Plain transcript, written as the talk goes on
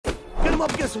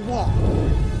this wall.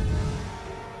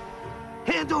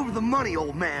 Hand over the money,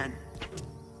 old man.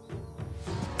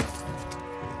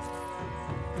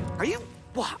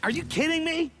 Are you kidding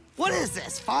me? What is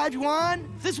this, 5 yuan?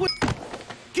 This would...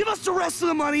 Give us the rest of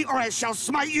the money, or I shall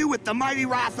smite you with the mighty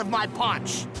wrath of my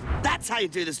punch. That's how you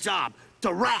do this job.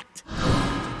 Direct.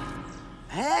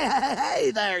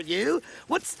 Hey there, you.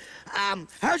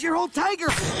 How's your old tiger?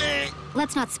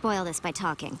 Let's not spoil this by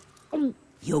talking.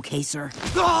 You okay, sir?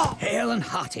 Oh! Hail and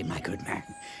hearty, my good man.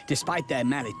 Despite their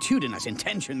malitudinous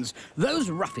intentions,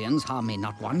 those ruffians harm me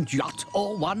not one jot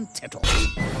or one tittle.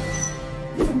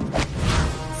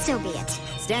 So be it.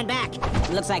 Stand back.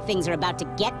 Looks like things are about to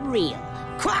get real.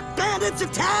 Croc bandits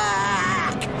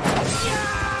attack!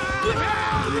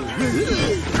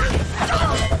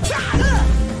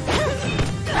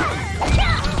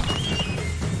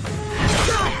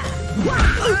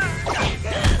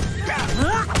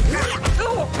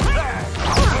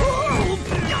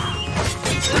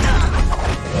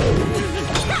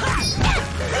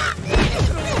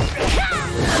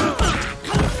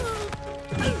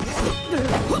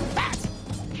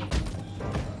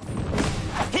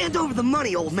 Hand over the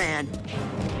money, old man.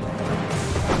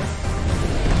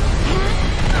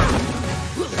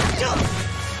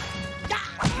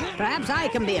 Perhaps I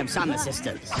can be of some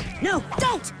assistance. No,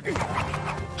 don't!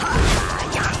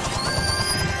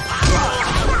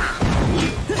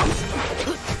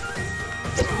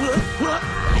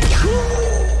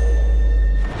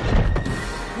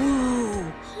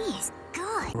 He is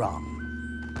good. Wrong.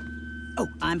 Oh,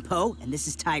 I'm Poe, and this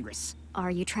is Tigress.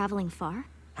 Are you traveling far?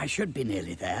 I should be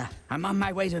nearly there. I'm on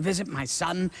my way to visit my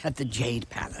son at the Jade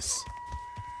Palace.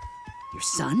 Your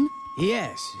son?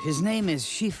 Yes, his name is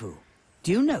Shifu.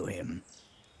 Do you know him?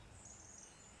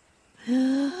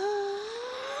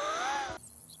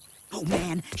 Oh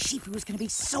man, Shifu is gonna be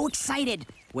so excited.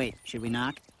 Wait, should we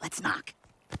knock? Let's knock.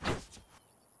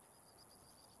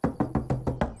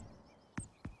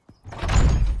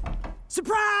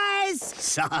 Surprise!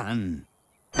 Son.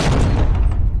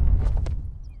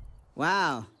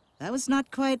 Wow, that was not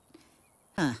quite...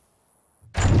 Huh.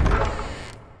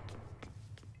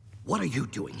 What are you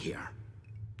doing here?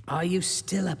 Are you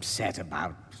still upset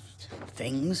about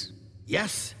things?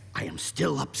 Yes, I am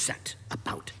still upset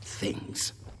about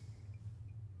things.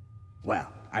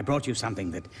 Well, I brought you something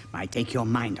that might take your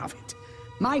mind off it.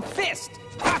 My fist!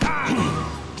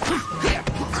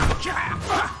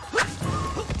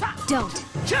 Don't.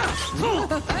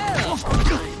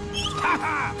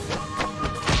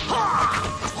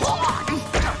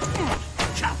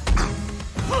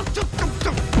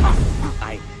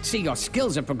 I see your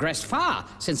skills have progressed far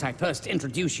since I first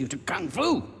introduced you to Kung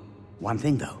Fu. One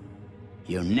thing, though.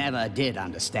 You never did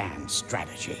understand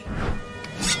strategy.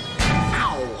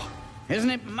 Ow! Isn't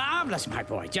it marvelous, my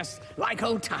boy? Just like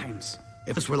old times.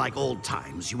 If this were like old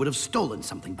times, you would have stolen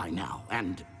something by now,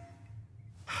 and...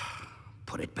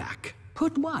 put it back.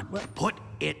 Put what? Put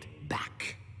it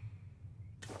back.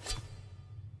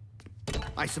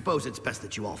 I suppose it's best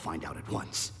that you all find out at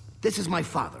once. This is my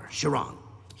father, Shirang.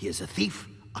 He is a thief,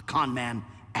 a con man,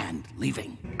 and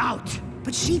leaving. Out!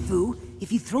 But Shifu,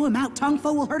 if you throw him out, Tong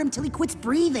Fo will hurt him till he quits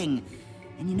breathing.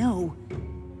 And you know,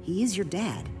 he is your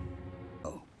dad.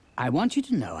 Oh, I want you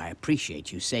to know I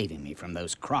appreciate you saving me from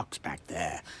those crocs back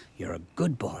there. You're a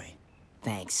good boy.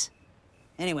 Thanks.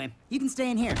 Anyway, you can stay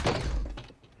in here.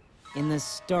 In the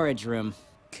storage room.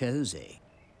 Cozy.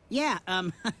 Yeah,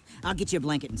 I'll get you a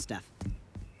blanket and stuff.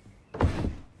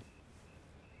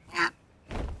 Help!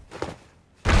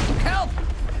 Help!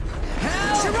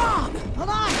 Shirang! Hold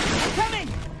on! I'm coming!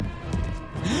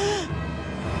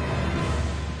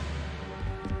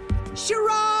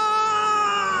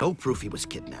 Shirang! No proof he was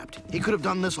kidnapped. He could have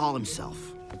done this all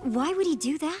himself. Why would he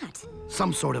do that?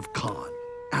 Some sort of con,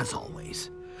 as always.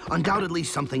 Undoubtedly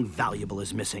something valuable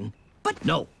is missing. But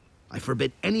no, I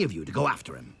forbid any of you to go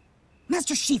after him.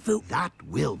 Master Shifu! That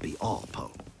will be all,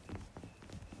 Poe.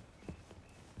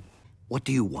 What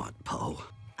do you want, Poe?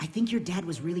 I think your dad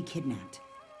was really kidnapped.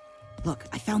 Look,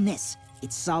 I found this.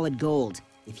 It's solid gold.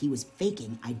 If he was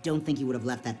faking, I don't think he would have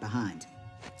left that behind.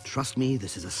 Trust me,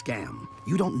 this is a scam.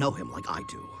 You don't know him like I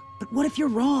do. But what if you're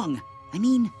wrong? I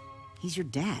mean, he's your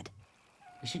dad.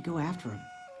 We should go after him.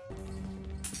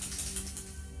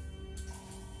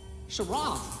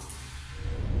 Shirang!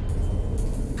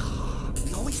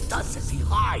 He always does this, he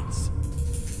hides.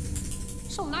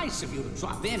 So nice of you to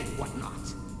drop in and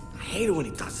whatnot. I hate it when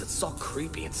he does it. It's so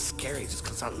creepy and scary. It just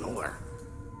comes out of nowhere.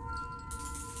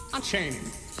 Unchain him.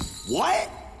 What?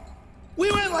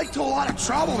 We went like to a lot of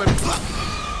trouble and...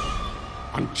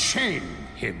 Unchain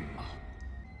him.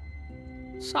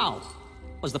 So,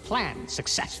 was the plan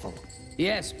successful?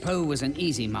 Yes, Po was an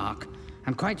easy mark.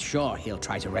 I'm quite sure he'll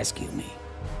try to rescue me.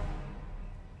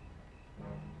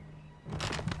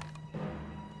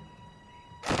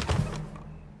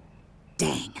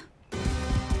 Dang.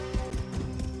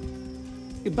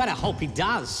 You better hope he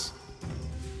does.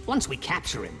 Once we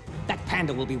capture him, that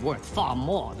panda will be worth far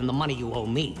more than the money you owe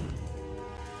me.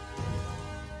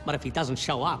 But if he doesn't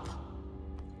show up,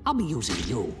 I'll be using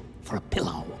you for a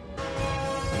pillow.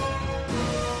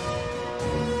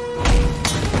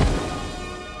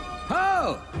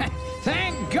 Oh!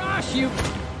 Thank gosh you...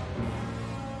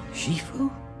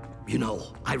 Shifu? You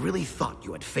know, I really thought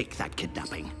you had faked that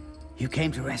kidnapping. You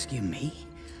came to rescue me?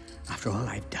 After all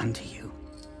I've done to you?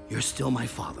 You're still my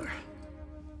father.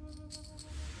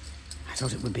 I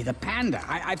thought it would be the panda.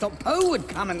 I thought Po would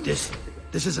come and... This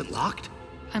isn't locked?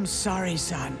 I'm sorry,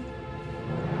 son.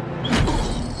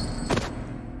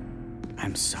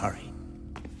 I'm sorry.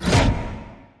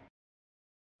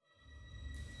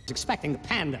 Expecting the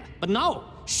panda, but no!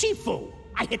 Shifu!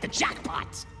 I hit the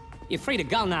jackpot! You're free to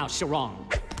go now, Sharon.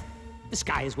 This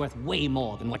guy is worth way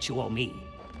more than what you owe me.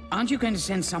 Aren't you going to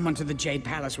send someone to the Jade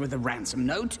Palace with a ransom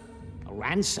note? A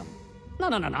ransom? No.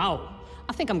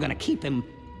 I think I'm gonna keep him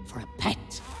for a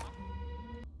pet.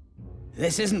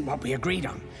 This isn't what we agreed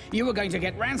on. You were going to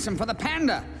get ransom for the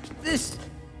panda. This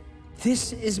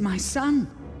is my son.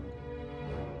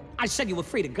 I said you were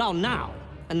free to go now,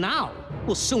 and now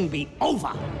will soon be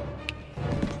over.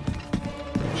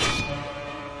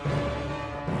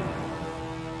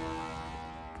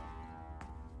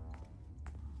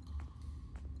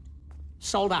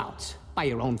 Sold out by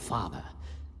your own father.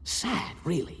 Sad,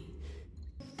 really.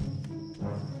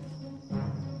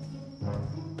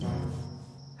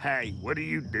 Hey, what are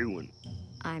you doing?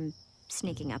 I'm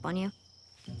sneaking up on you.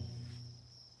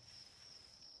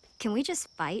 Can we just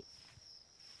fight?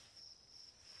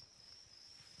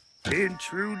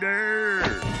 Intruder!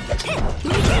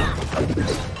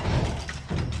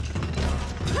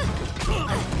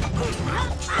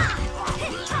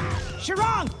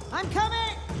 Sharon, I'm coming!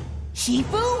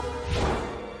 Shifu?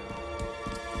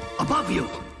 Above you!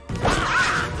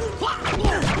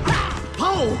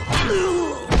 Po!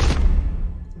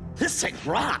 This thing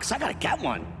rocks. I gotta get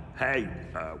one. Hey,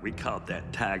 we caught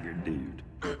that tiger dude.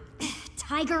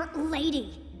 Tiger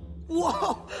lady.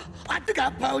 Whoa! I think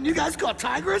I'm Po and you guys call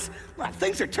tigress? Well,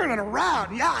 things are turning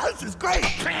around. Yeah, this is great.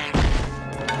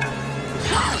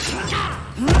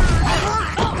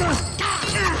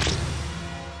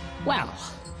 Well,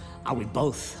 are we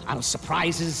both out of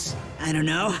surprises? I don't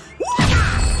know.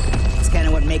 It's kind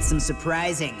of what makes them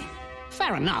surprising.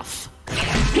 Fair enough.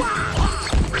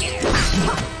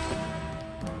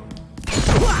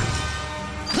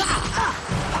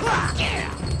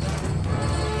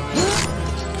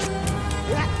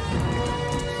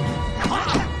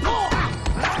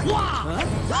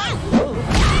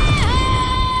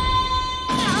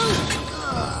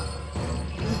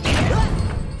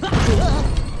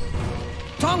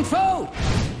 Tong Fu!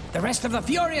 The rest of the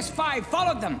Furious Five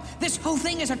followed them. This whole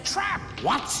thing is a trap.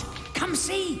 What? Come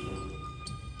see.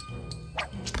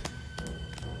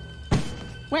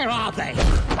 Where are they?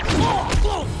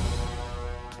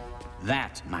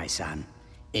 That, my son,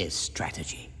 is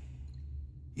strategy.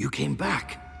 You came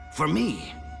back. For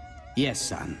me. Yes,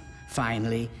 son.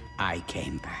 Finally, I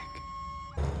came back.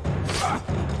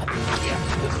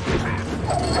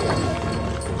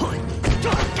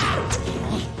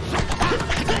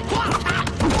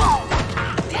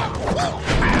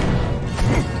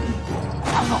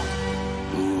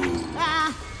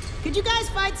 Could you guys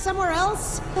fight somewhere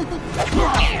else?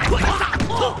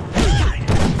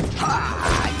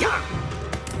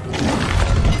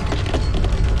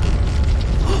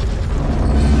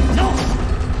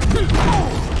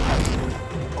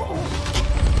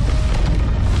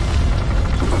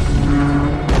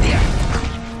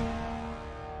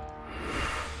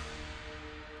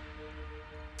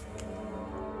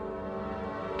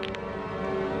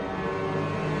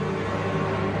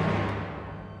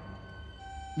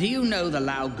 Do you know the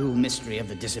Lao Gu mystery of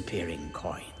the disappearing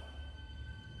coin?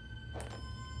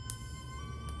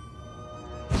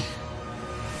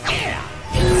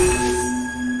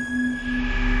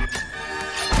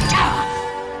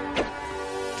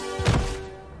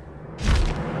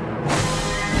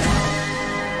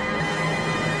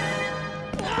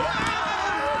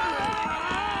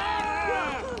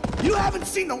 You haven't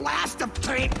seen the last of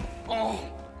tape. Oh,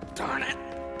 darn it.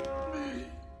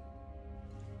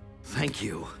 Thank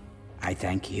you. I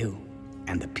thank you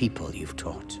and the people you've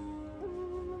taught.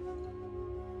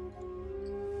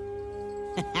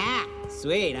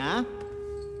 Sweet, huh?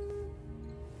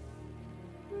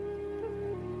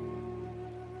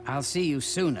 I'll see you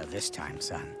sooner this time,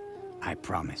 son. I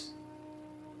promise.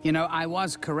 You know, I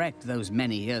was correct those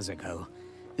many years ago.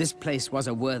 This place was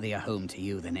a worthier home to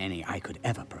you than any I could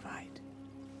ever provide.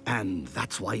 And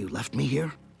that's why you left me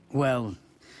here? Well,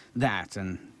 that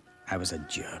and I was a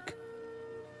jerk.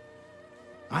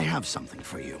 I have something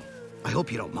for you. I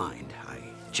hope you don't mind. I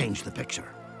changed the picture.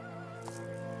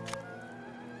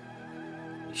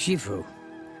 Shifu,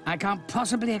 I can't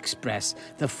possibly express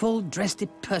the full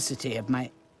drestipersity of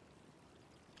my...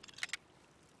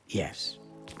 Yes.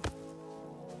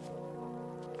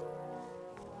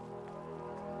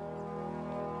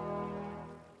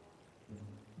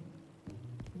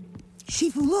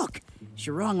 Shifu, look!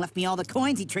 Shirong left me all the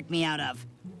coins he tricked me out of.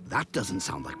 That doesn't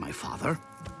sound like my father.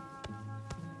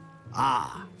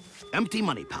 Ah, empty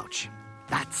money pouch.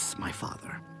 That's my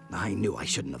father. I knew I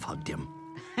shouldn't have hugged him.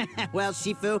 Well,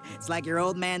 Shifu, it's like your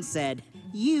old man said.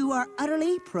 You are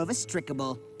utterly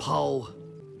provostricable. Poe,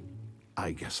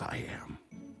 I guess I am.